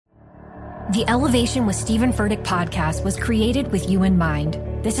The Elevation with Stephen Furtick podcast was created with you in mind.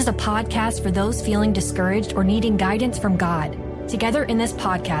 This is a podcast for those feeling discouraged or needing guidance from God. Together in this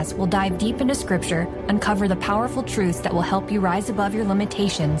podcast, we'll dive deep into Scripture, uncover the powerful truths that will help you rise above your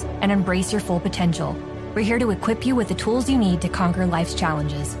limitations and embrace your full potential. We're here to equip you with the tools you need to conquer life's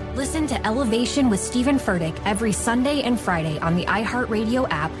challenges. Listen to Elevation with Stephen Furtick every Sunday and Friday on the iHeartRadio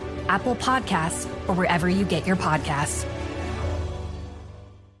app, Apple Podcasts, or wherever you get your podcasts.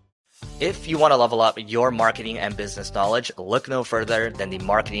 If you want to level up your marketing and business knowledge, look no further than the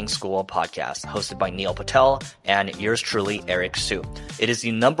Marketing School podcast, hosted by Neil Patel and yours truly, Eric Su. It is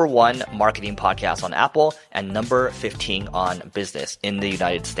the #1 marketing podcast on Apple and number 15 on business in the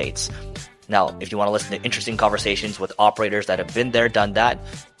United States. Now, if you want to listen to interesting conversations with operators that have been there, done that,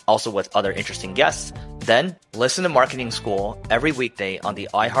 also with other interesting guests, then listen to Marketing School every weekday on the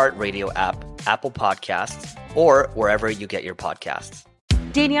iHeartRadio app, Apple Podcasts, or wherever you get your podcasts.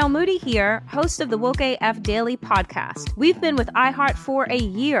 Danielle Moody here, host of the Woke AF Daily podcast. We've been with iHeart for a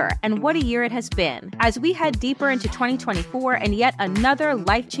year, and what a year it has been. As we head deeper into 2024 and yet another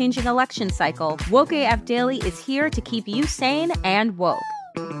life-changing election cycle, Woke AF Daily is here to keep you sane and woke.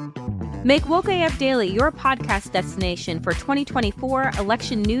 Make Woke AF Daily your podcast destination for 2024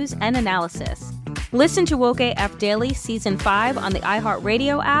 election news and analysis. Listen to Woke AF Daily Season 5 on the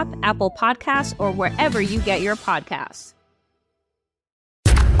iHeartRadio app, Apple Podcasts, or wherever you get your podcasts.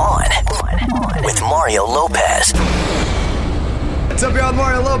 On with Mario Lopez. What's up, y'all?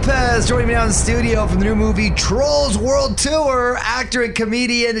 Mario Lopez joining me out in the studio from the new movie Trolls World Tour. Actor and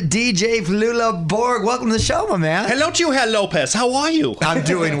comedian DJ Flula Borg. Welcome to the show, my man. Hello to you, Herr Lopez. How are you? I'm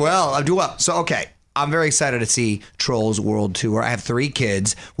doing well. So, okay. I'm very excited to see Trolls World Tour. I have 3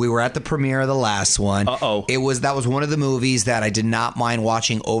 kids. We were at the premiere of the last one. Uh-oh. That was one of the movies that I did not mind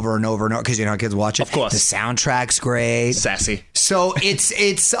watching over and over and over, because you know how kids watch it. Of course. The soundtrack's great. Sassy. So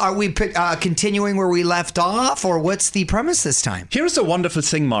are we continuing where we left off, or what's the premise this time? Here's a wonderful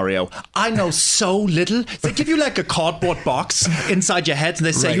thing, Mario. I know so little. They give you like a cardboard box inside your head, and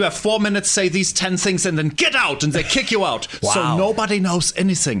they say, Right. You have 4 minutes, say these 10 things, and then get out, and they kick you out. Wow. So nobody knows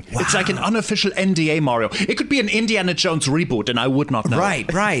anything. Wow. It's like an unofficial NDA, Mario. It could be an Indiana Jones reboot, and I would not know. Right.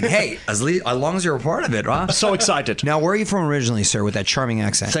 Hey, as long as you're a part of it, huh? So excited. Now, where are you from originally, sir, with that charming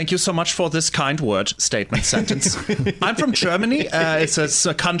accent? Thank you so much for this kind word, statement, sentence. I'm from Germany. It's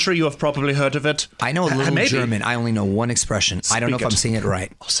a country, you have probably heard of it. I know a little Maybe. German. I only know one expression. I don't know if I'm saying it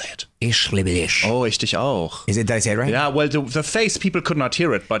right. Oh, say it. Ich liebe dich. Oh, ich dich auch. Did I say it right? Yeah, well, the face, people could not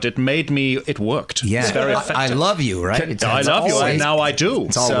hear it, but it worked. Yeah. It's very effective. I love you, right? I love you, always- and now I do.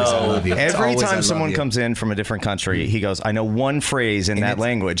 It's always I love you. It's Every always I time love someone you. comes in from a different country, he goes, I know one phrase in that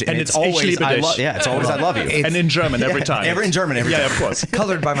language. and it's always, Ich liebe I dich. it's always, I love you. And in German every time. In German every time. Yeah, of course.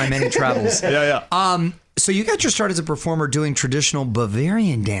 Colored by my many travels. Yeah. So you got your start as a performer doing traditional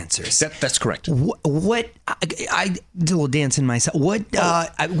Bavarian dancers. That's correct. What I did a little dancing myself.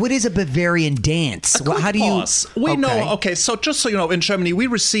 What is a Bavarian dance? How do you? Pause. We know. Okay, so just so you know, in Germany, we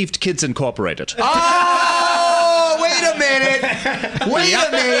received Kids Incorporated. Oh, wait a minute.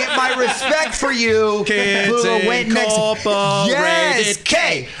 My respect for you. Kids Incorporated. Yes.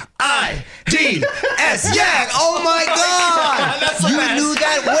 K-I-D-S. Yeah. Oh my God. You knew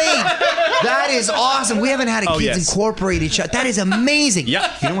that? Wait. That is awesome. We haven't had a Kids Incorporated show. That is amazing.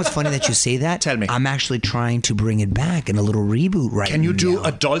 Yeah. You know what's funny that you say that? Tell me. I'm actually trying to bring it back in a little reboot right now. Can you do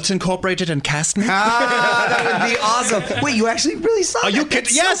Adults Incorporated and cast me? That would be awesome. Wait, you actually really saw Are that? you kidding?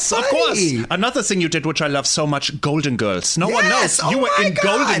 That's Yes, so of funny. course. Another thing you did, which I love so much, Golden Girls. No one knows. Yes, You oh were my in God.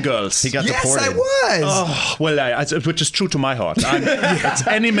 Golden Girls. He got Yes, deported. I was. Oh, well, which is true to my heart. It's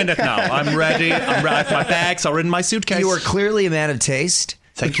any minute now. I'm ready. My bags are in my suitcase. You are clearly a man of taste.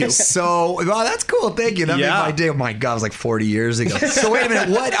 Thank you. So, well, that's cool. Thank you. That made my day. Oh my God, it was like 40 years ago. So wait a minute.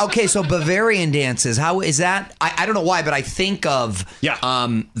 What? Okay, so Bavarian dances. How is that? I don't know why, but I think of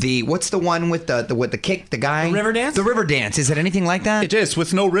what's the one with the kick, the guy? The river dance? The river dance. Is it anything like that? It is,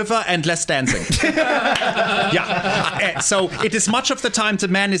 with no river and less dancing. Yeah. So it is much of the time the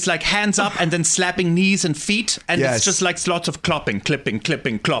man is like hands up and then slapping knees and feet, and it's just like lots of clipping.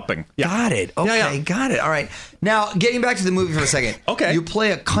 Yeah. Got it. Okay, got it. All right. Now, getting back to the movie for a second. Okay. You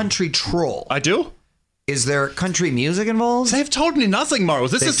play a country troll. I do. Is there country music involved? They've told me nothing, Mario.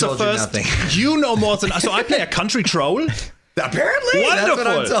 This is the told you first. nothing. You know more than. So I play a country troll. Apparently. Wonderful. That's what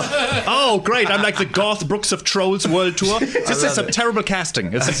I'm told. Oh, great. I'm like the Garth Brooks of Trolls World Tour. This is a terrible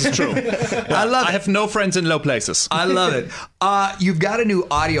casting. This is true. I love it. I have no friends in low places. I love it. You've got a new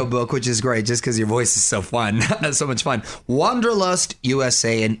audiobook, which is great just because your voice is so fun. So much fun. Wanderlust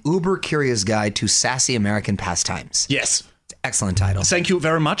USA, an uber curious guide to sassy American pastimes. Yes. Excellent title. Thank you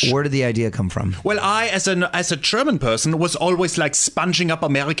very much. Where did the idea come from? Well, I, as a German person, was always like sponging up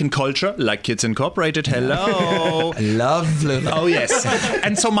American culture, like Kids Incorporated. Hello. Love. Oh, yes.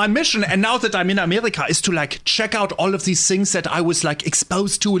 And so my mission, and now that I'm in America, is to like check out all of these things that I was like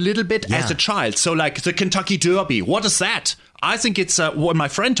exposed to a little bit as a child. So like the Kentucky Derby. What is that? I think it's what my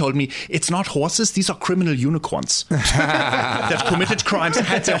friend told me. It's not horses; these are criminal unicorns that committed crimes,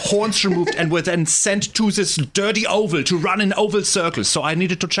 had their horns removed, and were then sent to this dirty oval to run in oval circles. So I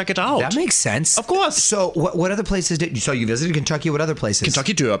needed to check it out. That makes sense, of course. So what other places did you? So you visited Kentucky? What other places?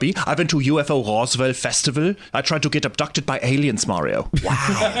 Kentucky Derby. I went to UFO Roswell Festival. I tried to get abducted by aliens, Mario.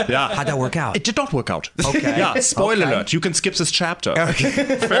 Wow. Yeah. How'd that work out? It did not work out. Okay. Yeah. Spoiler alert. You can skip this chapter. Okay.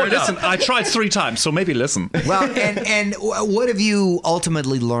 Fair listen, I tried 3 times, so maybe listen. Well, and what have you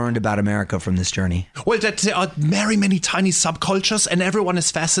ultimately learned about America from this journey? Well, that there are very many tiny subcultures and everyone is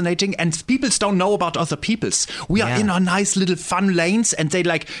fascinating and peoples don't know about other peoples. We are in our nice little fun lanes and they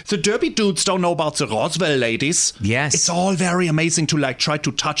like, the Derby dudes don't know about the Roswell ladies. Yes. It's all very amazing to like try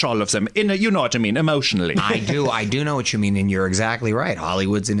to touch all of them in a, you know what I mean, emotionally. I do know what you mean, and you're exactly right.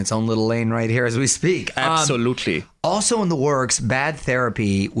 Hollywood's in its own little lane right here as we speak. Absolutely. Also in the works, Bad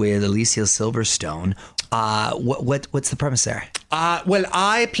Therapy with Alicia Silverstone. What's the premise there? Well,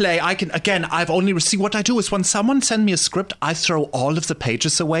 I've only received, what I do is when someone sends me a script, I throw all of the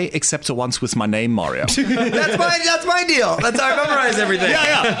pages away except the ones with my name, Mario. That's my deal. That's how I memorize everything.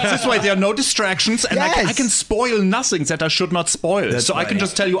 Yeah. This way there are no distractions and I can spoil nothing that I should not spoil. That's I can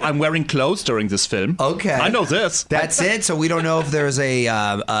just tell you I'm wearing clothes during this film. Okay. I know this. That's it? So we don't know if there's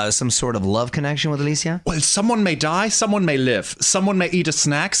some sort of love connection with Alicia? Well, someone may die, someone may live, someone may eat a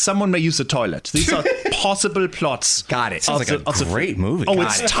snack, someone may use the toilet. These are possible plots. Got it. Sounds like a great movie. Oh,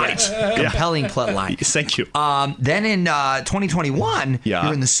 it's tight. Compelling plot line. Thank you. Then in 2021,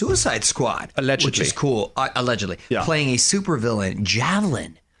 you're in the Suicide Squad. Allegedly. Which is cool. Allegedly. Yeah. Playing a supervillain,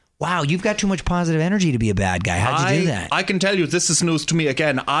 Javelin. Wow, you've got too much positive energy to be a bad guy. How'd you do that? I can tell you, this is news to me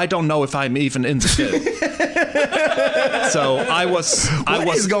again. I don't know if I'm even in the film. So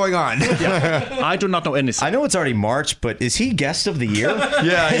what is going on? Yeah, I do not know anything. I know it's already March, but is he guest of the year?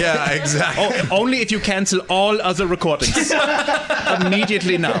 Yeah, exactly. Only if you cancel all other recordings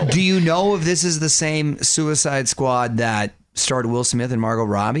immediately now. Do you know if this is the same Suicide Squad that starred Will Smith and Margot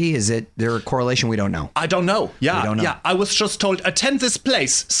Robbie? Is there a correlation? We don't know. I don't know. Yeah, we don't know. Yeah. I was just told, attend this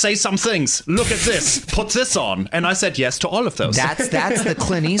place, say some things, look at this, put this on. And I said yes to all of those. That's the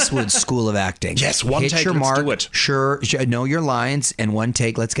Clint Eastwood school of acting. Yes, one Hit take, your let's mark, do it. Sure, know your lines, and one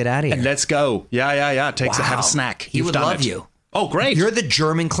take, let's get out of here. And let's go. Yeah. Have a snack. He would love you. Oh, great. You're the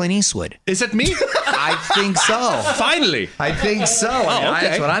German Clint Eastwood. Is it me? I think so. Finally. I think so. Oh, okay.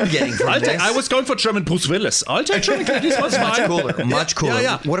 That's what I'm getting from this. I was going for German Bruce Willis. I'll take German Clint Eastwood. Much cooler. Much cooler.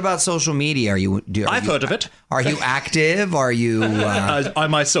 Yeah. What about social media? I've heard of it. Are you active? Are you...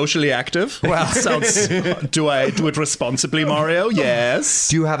 Am I socially active? Well, sounds... Do I do it responsibly, Mario? Yes.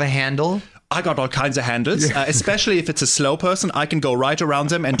 Do you have a handle? I got all kinds of handles, especially if it's a slow person. I can go right around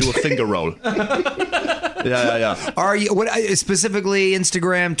them and do a finger roll. Yeah. Are you specifically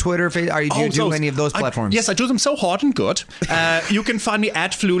Instagram, Twitter, Facebook? Do you do any of those platforms? Yes, I do them so hard and good. You can find me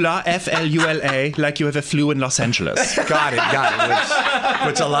at Flula, Flula, like you have a flu in Los Angeles. Got it.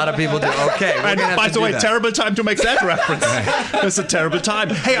 Which a lot of people do. Okay. And by the way, terrible time to make that reference. It's a terrible time.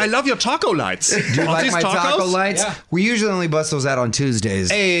 Hey, I love your taco lights. Do you like my taco lights? Yeah. We usually only bust those out on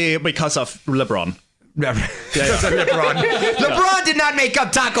Tuesdays. Hey, because of LeBron. LeBron did not make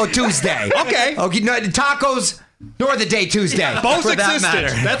up Taco Tuesday. Okay. No, tacos nor the day Tuesday. Both for existed. That matter.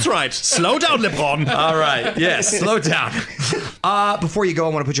 That's right. Slow down, LeBron. All right. Yes. Slow down. Before you go, I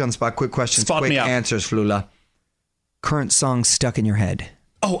want to put you on the spot. Quick questions. Quick answers, Flula. Current song stuck in your head.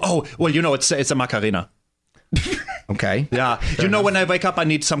 Oh. Well, it's a Macarena. Okay. Yeah. Fair enough. When I wake up, I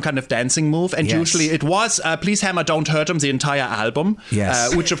need some kind of dancing move. And usually it was Please Hammer, Don't Hurt Him, the entire album.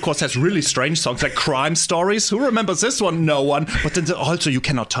 Yes. Which, of course, has really strange songs like Crime Stories. Who remembers this one? No one. But then also You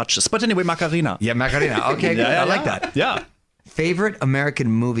Cannot Touch This. But anyway, Macarena. Yeah, Macarena. Okay, good. I like that. Yeah. Favorite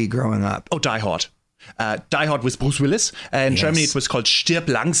American movie growing up? Oh, Die Hard. Die Hard with Bruce Willis. In Germany, it was called Stirb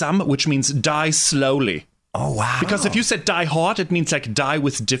langsam, which means die slowly. Oh, wow. Because if you said die hard, it means like die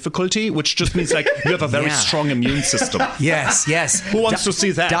with difficulty, which just means like you have a very strong immune system. Yes. Who wants to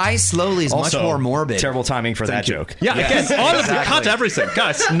see that? Die slowly is also, much more morbid. Terrible timing for that joke. Yeah, again, all of you cut everything.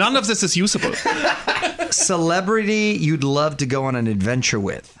 Guys, none of this is usable. Celebrity you'd love to go on an adventure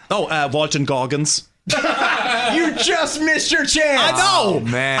with? Oh, Walton Goggins. You just missed your chance. I know. Oh,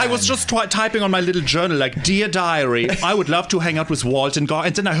 man. I was just typing on my little journal, like, Dear Diary, I would love to hang out with Walton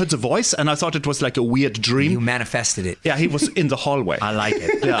Goggins. And then I heard the voice, and I thought it was like a weird dream. You manifested it. Yeah, he was in the hallway. I like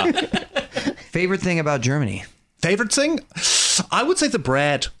it. Yeah. Favorite thing about Germany? Favorite thing? I would say the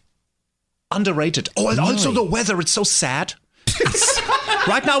bread. Underrated. Oh, and also the weather. It's so sad.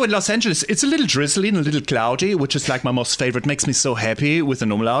 Right now in Los Angeles, it's a little drizzly and a little cloudy, which is like my most favorite. Makes me so happy with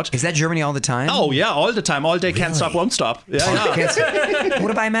an umlaut. Is that Germany all the time? Oh, yeah, all the time. All day, can't stop, won't stop. Yeah. What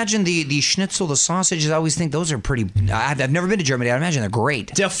if I imagine the schnitzel, the sausages? I always think those are pretty... I've never been to Germany. I imagine they're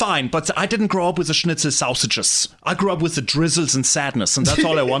great. They're fine, but I didn't grow up with the schnitzel sausages. I grew up with the drizzles and sadness, and that's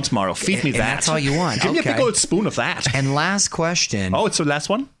all I want tomorrow. Feed me that. That's all you want. Give me a big old spoon of that. And last question. Oh, it's the last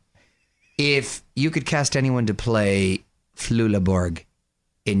one? If you could cast anyone to play Flula Borg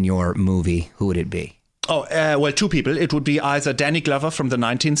in your movie, who would it be? Oh, well, two people. It would be either Danny Glover from the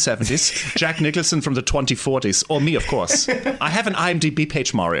 1970s, Jack Nicholson from the 2040s, or me, of course. I have an IMDb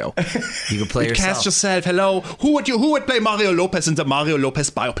page, Mario. You could play yourself. Cast yourself. Hello. Who would play Mario Lopez in the Mario Lopez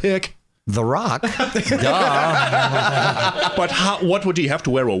biopic? The Rock. Duh. But what would he have to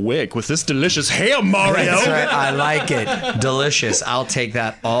wear a wig with this delicious hair, Mario? That's right. I like it. Delicious. I'll take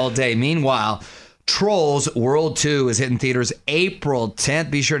that all day. Meanwhile, Trolls World 2 is hitting theaters April 10th.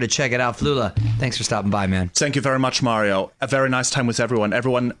 Be sure to check it out. Flula, thanks for stopping by, man. Thank you very much, Mario. A very nice time with everyone.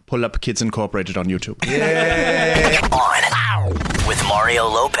 Everyone pull up Kids Incorporated on YouTube. Yay! On with Mario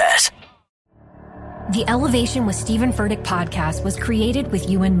Lopez. The Elevation with Stephen Furtick podcast was created with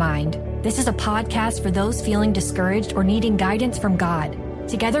you in mind. This is a podcast for those feeling discouraged or needing guidance from God.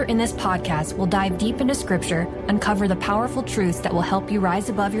 Together in this podcast, we'll dive deep into scripture, uncover the powerful truths that will help you rise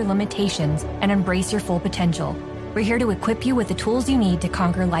above your limitations and embrace your full potential. We're here to equip you with the tools you need to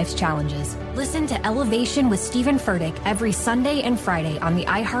conquer life's challenges. Listen to Elevation with Stephen Furtick every Sunday and Friday on the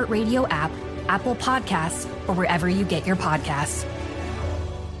iHeartRadio app, Apple Podcasts, or wherever you get your podcasts.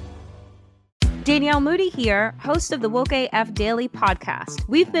 Danielle Moody here, host of the Woke AF Daily podcast.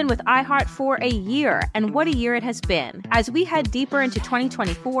 We've been with iHeart for a year, and what a year it has been. As we head deeper into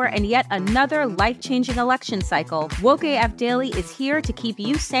 2024 and yet another life-changing election cycle, Woke AF Daily is here to keep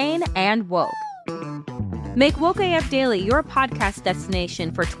you sane and woke. Make Woke AF Daily your podcast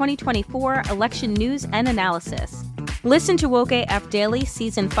destination for 2024 election news and analysis. Listen to Woke AF Daily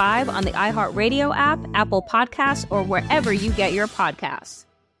Season 5 on the iHeartRadio app, Apple Podcasts, or wherever you get your podcasts.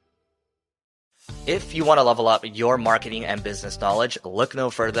 If you want to level up your marketing and business knowledge, look no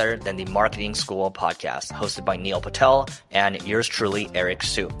further than the Marketing School podcast, hosted by Neil Patel and yours truly, Eric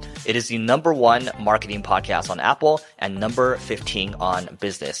Su. It is the #1 marketing podcast on Apple and number 15 on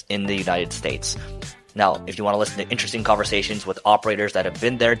business in the United States. Now, if you want to listen to interesting conversations with operators that have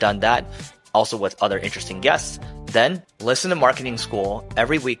been there, done that, also with other interesting guests, then listen to Marketing School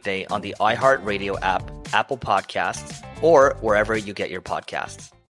every weekday on the iHeartRadio app, Apple Podcasts, or wherever you get your podcasts.